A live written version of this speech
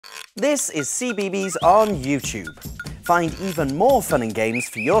This is CBeebies on YouTube. Find even more fun and games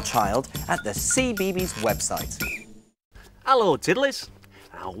for your child at the CBeebies website. Hello Tiddlies!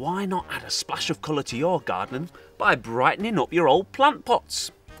 Now why not add a splash of colour to your garden by brightening up your old plant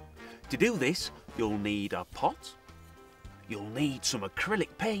pots? To do this, you'll need a pot, you'll need some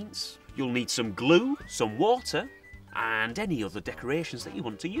acrylic paints, you'll need some glue, some water, and any other decorations that you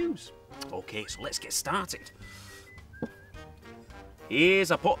want to use. Okay, so let's get started.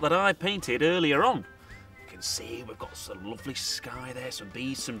 Here's a pot that I painted earlier on. You can see we've got some lovely sky there, some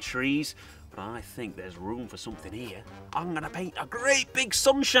bees, some trees, but I think there's room for something here. I'm going to paint a great big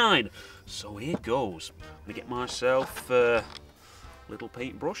sunshine. So here goes. I'm going to get myself a little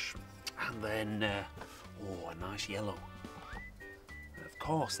paintbrush and then, a nice yellow. And of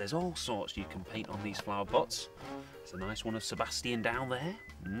course, there's all sorts you can paint on these flower pots. There's a nice one of Sebastian down there.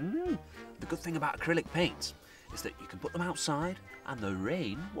 The good thing about acrylic paints is that you can put them outside and the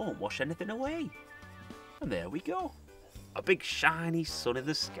rain won't wash anything away. And there we go. A big shiny sun in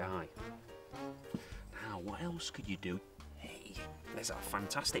the sky. Now, what else could you do? Hey, there's a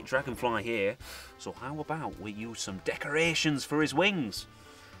fantastic dragonfly here. So how about we use some decorations for his wings?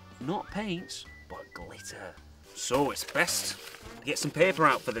 Not paints, but glitter. So it's best to get some paper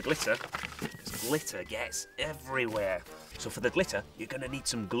out for the glitter, because glitter gets everywhere. So for the glitter, you're going to need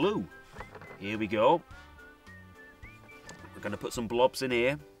some glue. Here we go. We're going to put some blobs in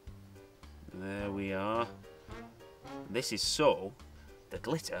here. There we are. This is so the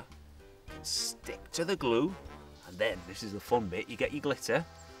glitter can stick to the glue, and then this is the fun bit, you get your glitter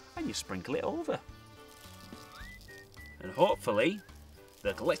and you sprinkle it over. And hopefully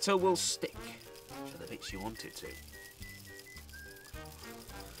the glitter will stick to the bits you want it to.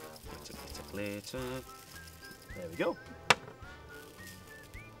 Glitter, glitter, glitter. There we go.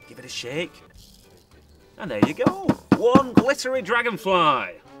 Give it a shake. And there you go. One glittery dragonfly.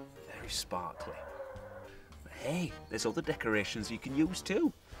 Very sparkly. But hey, there's other decorations you can use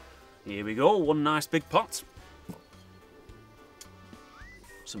too. Here we go, one nice big pot.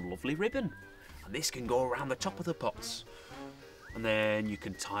 Some lovely ribbon. And this can go around the top of the pots. And then you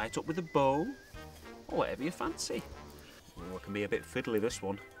can tie it up with a bow, or whatever you fancy. Oh, it can be a bit fiddly, this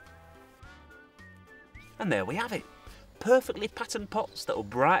one. And there we have it. Perfectly patterned pots that will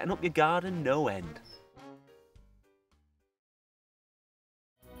brighten up your garden no end.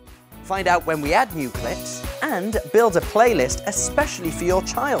 Find out when we add new clips and build a playlist especially for your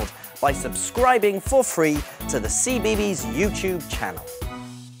child by subscribing for free to the CBeebies YouTube channel.